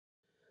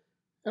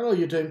Hello,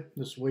 YouTube.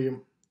 This is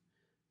William.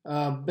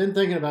 Been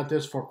thinking about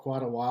this for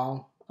quite a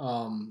while,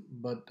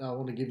 but I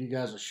want to give you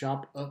guys a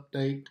shop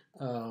update,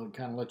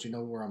 kind of let you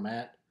know where I'm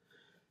at.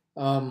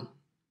 Um,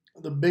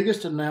 the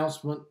biggest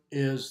announcement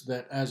is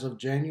that as of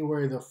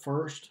January the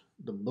 1st,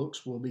 the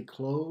books will be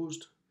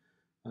closed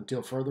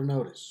until further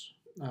notice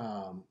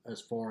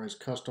as far as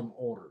custom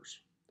orders.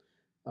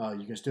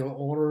 You can still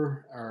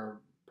order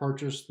or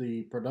purchase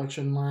the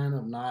production line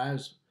of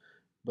knives,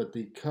 but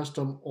the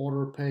custom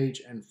order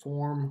page and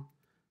form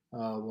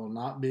will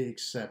not be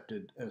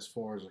accepted as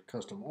far as a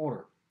custom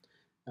order.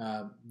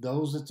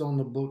 Those that's on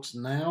the books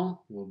now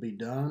will be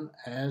done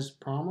as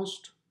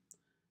promised,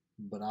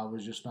 but I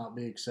would just not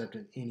be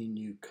accepting any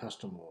new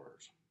custom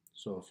orders.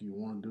 So if you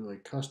want to do a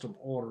custom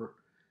order,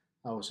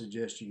 I would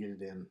suggest you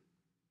get it in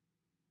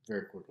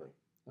very quickly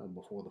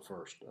before the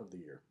first of the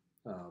year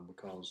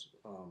because,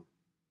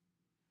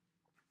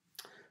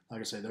 like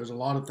I say, there's a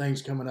lot of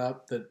things coming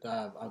up that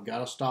I've got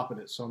to stop it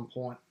at some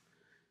point.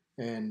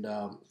 And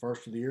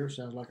first of the year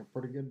sounds like a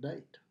pretty good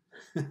date.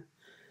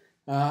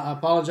 I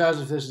apologize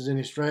if this is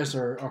any stress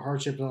or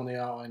hardship on the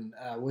all, and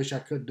I wish I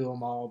could do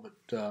them all,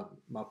 but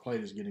my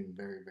plate is getting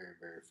very, very,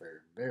 very, very,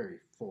 very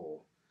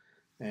full.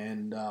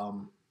 And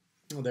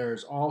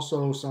there's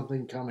also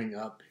something coming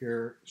up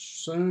here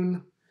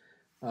soon.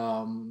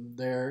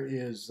 There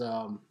is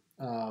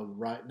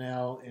right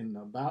now in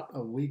about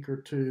a week or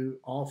two,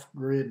 Off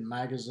Grid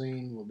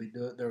Magazine will be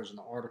doing. There was an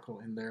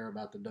article in there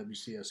about the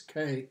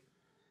WCSK.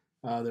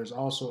 There's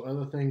also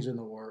other things in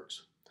the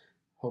works.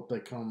 Hope they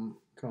come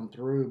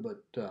through.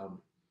 But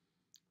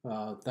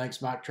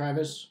thanks, Mike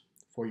Travis,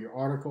 for your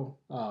article.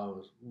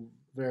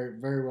 Very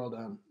very well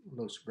done.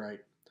 Looks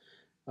great.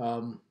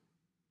 Um,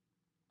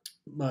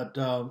 but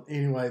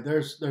anyway,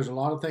 there's a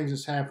lot of things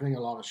that's happening. A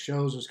lot of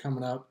shows is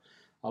coming up.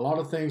 A lot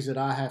of things that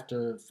I have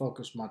to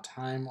focus my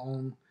time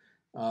on,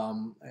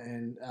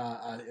 and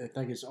I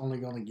think it's only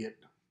going to get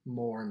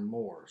more and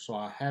more. So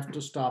I have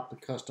to stop the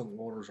custom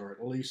orders, or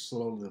at least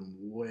slow them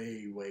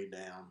way way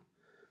down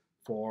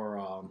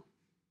for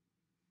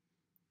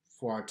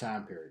for our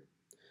time period.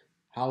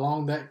 How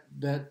long that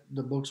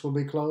the books will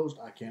be closed,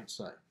 I can't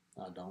say.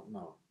 I don't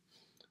know.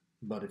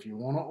 But if you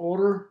want to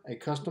order a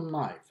custom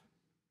knife,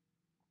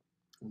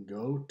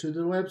 go to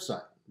the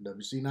website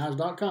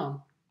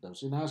wcknives.com,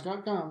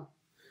 wcknives.com.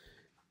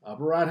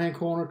 Upper right hand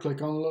corner,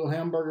 click on the little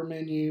hamburger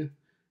menu.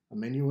 A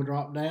menu will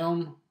drop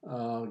down.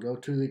 Go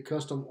to the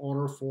custom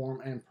order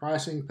form and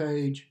pricing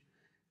page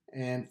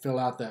and fill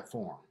out that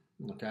form.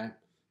 Okay.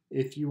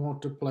 If you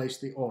want to place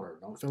the order,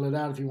 don't fill it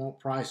out if you want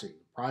pricing.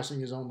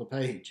 Pricing is on the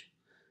page.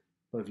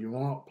 But if you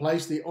want to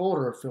place the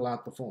order, fill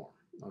out the form.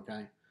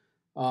 Okay.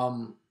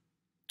 Um,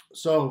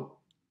 so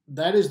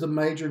that is the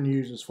major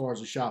news as far as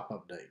the shop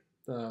update.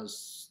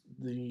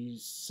 The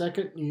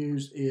second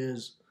news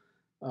is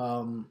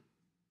um,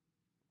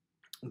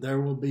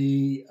 there will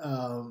be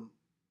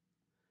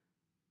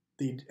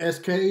the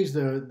SKs.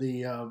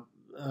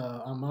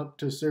 I'm up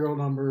to serial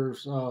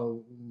numbers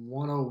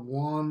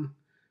 101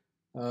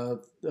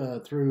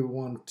 through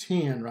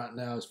 110 right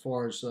now as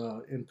far as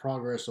in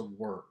progress of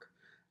work.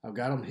 I've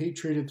got them heat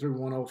treated through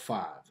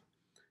 105.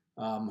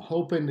 I'm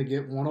hoping to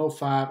get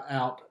 105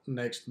 out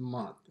next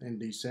month in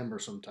December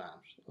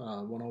sometimes,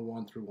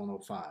 101 through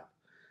 105.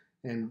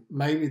 And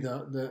maybe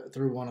the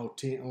through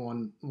 110,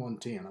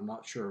 110. I'm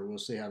not sure. We'll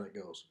see how that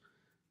goes.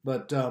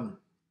 But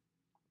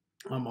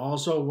I'm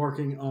also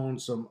working on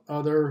some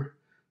other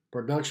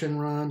production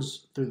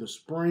runs through the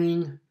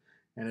spring.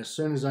 And as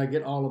soon as I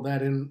get all of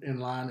that in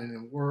line and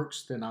it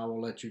works, then I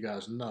will let you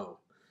guys know.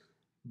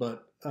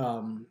 But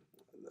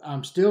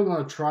I'm still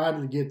going to try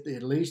to get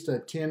at least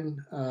a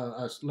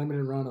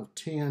limited run of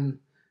 10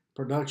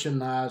 production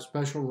knives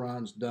special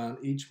runs done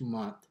each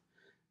month.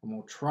 I'm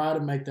going to try to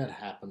make that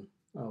happen.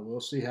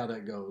 We'll see how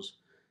that goes.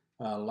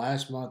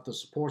 Last month, the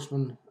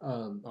sportsman,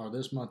 or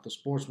this month, the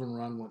sportsman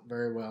run went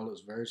very well. It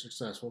was very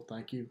successful.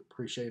 Thank you.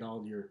 Appreciate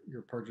all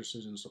your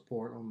purchases and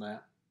support on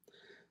that.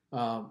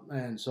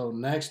 And so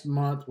next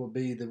month will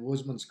be the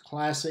Woodsman's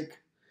Classic,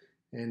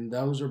 and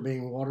those are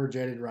being water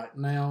jetted right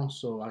now,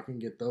 so I can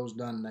get those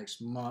done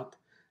next month.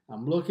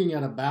 I'm looking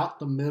at about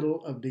the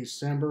middle of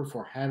December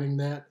for having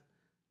that.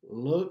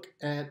 Look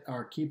at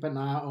or keep an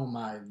eye on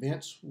my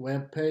events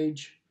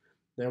webpage.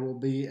 There will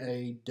be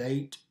a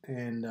date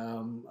and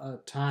a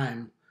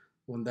time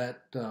when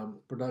that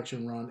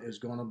production run is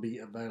going to be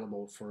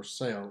available for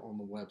sale on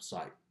the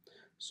website.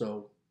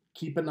 So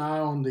keep an eye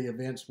on the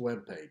events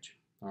webpage.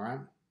 All right.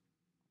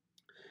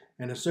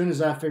 And as soon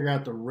as I figure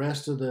out the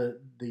rest of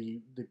the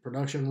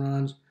production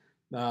runs,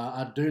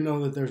 I do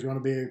know that there's going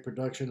to be a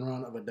production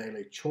run of a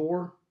daily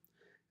chore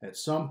at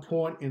some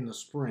point in the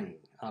spring.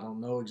 I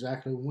don't know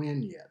exactly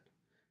when yet,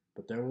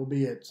 but there will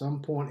be at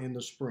some point in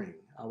the spring.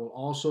 I will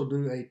also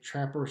do a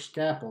trapper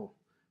scalpel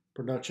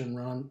production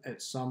run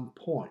at some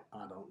point.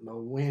 I don't know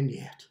when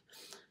yet.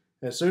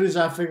 As soon as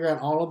I figure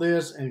out all of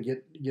this and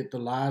get the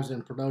lives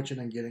in production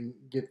and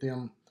get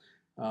them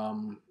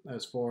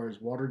as far as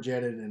water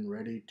jetted and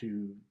ready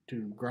to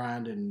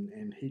grind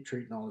and heat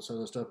treat and all this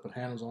other stuff, put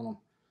handles on them,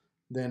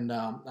 then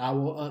I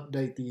will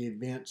update the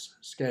events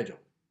schedule.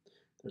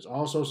 There's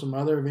also some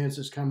other events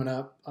that's coming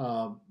up.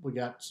 We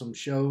got some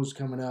shows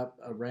coming up.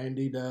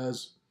 Randy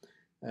does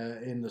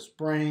in the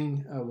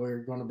spring. We're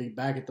going to be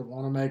back at the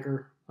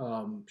Wanamaker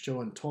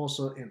show in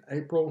Tulsa in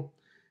April,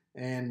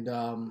 and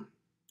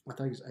I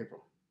think it's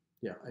April.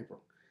 Yeah, April.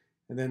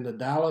 And then the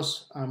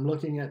Dallas, I'm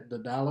looking at the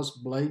Dallas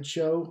Blade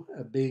Show,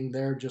 being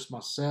there just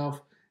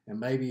myself and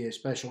maybe a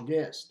special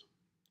guest.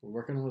 We're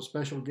working on a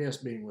special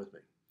guest being with me.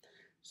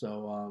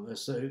 So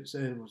as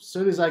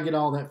soon as I get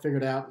all that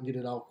figured out and get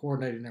it all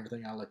coordinated and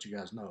everything, I'll let you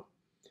guys know.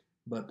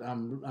 But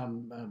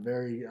I'm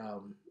very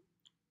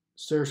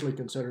seriously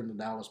considering the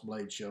Dallas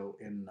Blade Show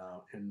in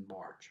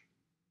March.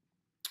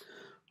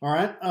 All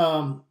right,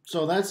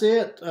 so that's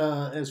it.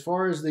 As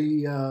far as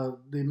the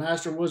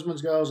Master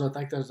Woodsman's goes, I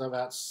think there's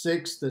about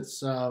 6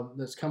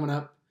 that's coming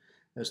up,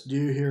 that's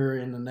due here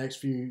in the next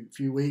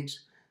few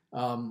weeks.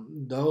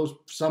 Those,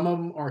 some of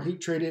them are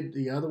heat treated.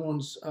 The other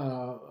ones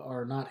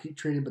are not heat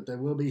treated, but they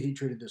will be heat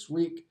treated this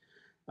week.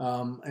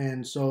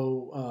 And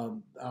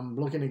so I'm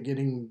looking at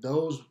getting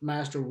those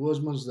Master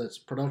Woodsmans, that's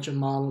production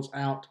models,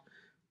 out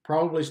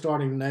probably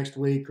starting next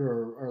week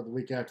or the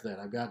week after that.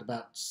 I've got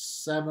about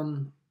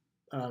 7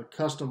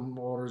 custom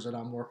orders that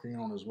I'm working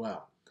on as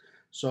well.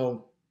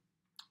 So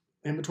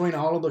in between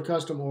all of the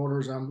custom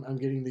orders, I'm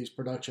getting these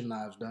production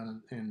knives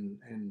done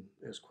and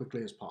as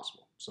quickly as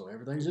possible. So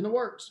everything's in the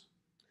works.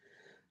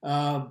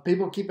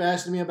 People keep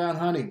asking me about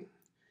hunting.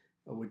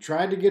 We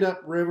tried to get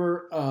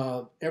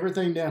upriver.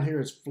 Everything down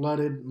here is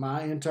flooded.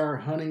 My entire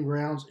hunting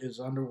grounds is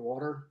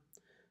underwater.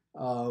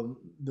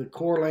 The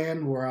core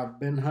land where I've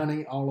been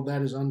hunting, all of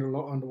that is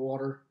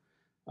underwater.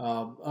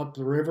 Up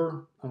the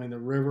river, I mean, the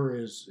river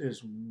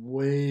is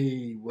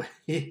way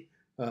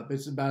up.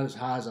 It's about as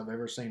high as I've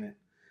ever seen it.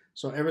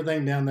 So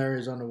everything down there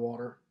is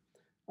underwater.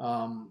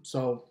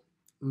 So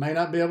may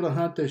not be able to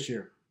hunt this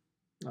year.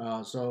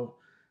 So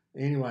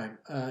anyway,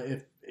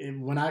 if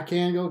when I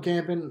can go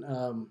camping,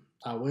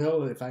 I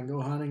will. If I can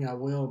go hunting, I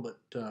will. But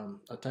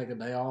I'll take a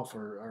day off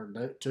or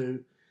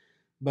 2.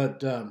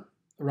 But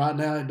right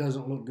now, it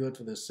doesn't look good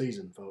for this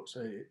season, folks.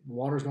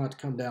 Water's going to have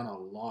to come down a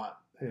lot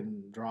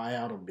and dry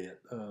out a bit.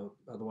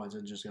 Otherwise,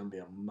 it's just going to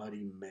be a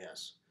muddy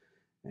mess.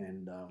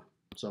 And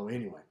so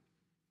anyway,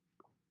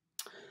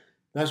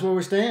 that's where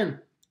we stand.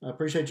 I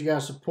appreciate you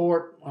guys'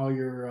 support, all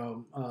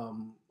your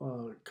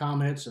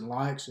comments and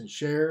likes and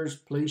shares.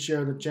 Please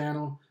share the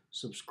channel.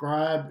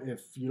 Subscribe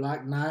if you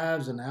like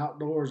knives and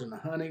outdoors and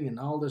hunting and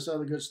all this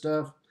other good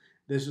stuff.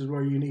 This is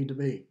where you need to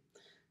be.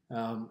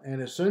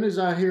 And as soon as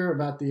I hear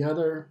about the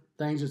other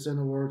things that's in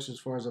the works as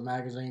far as the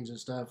magazines and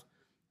stuff,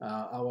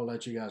 I will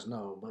let you guys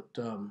know. But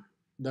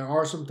there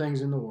are some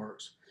things in the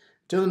works.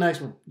 Till the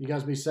next one, you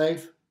guys be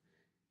safe.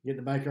 Get in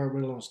the backyard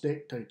with a little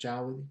stick. Take a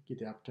child with you. Get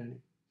the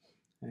opportunity.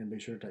 And be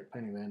sure to take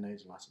plenty of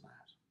Band-Aids and lots of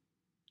knives.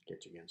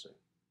 Catch you again soon.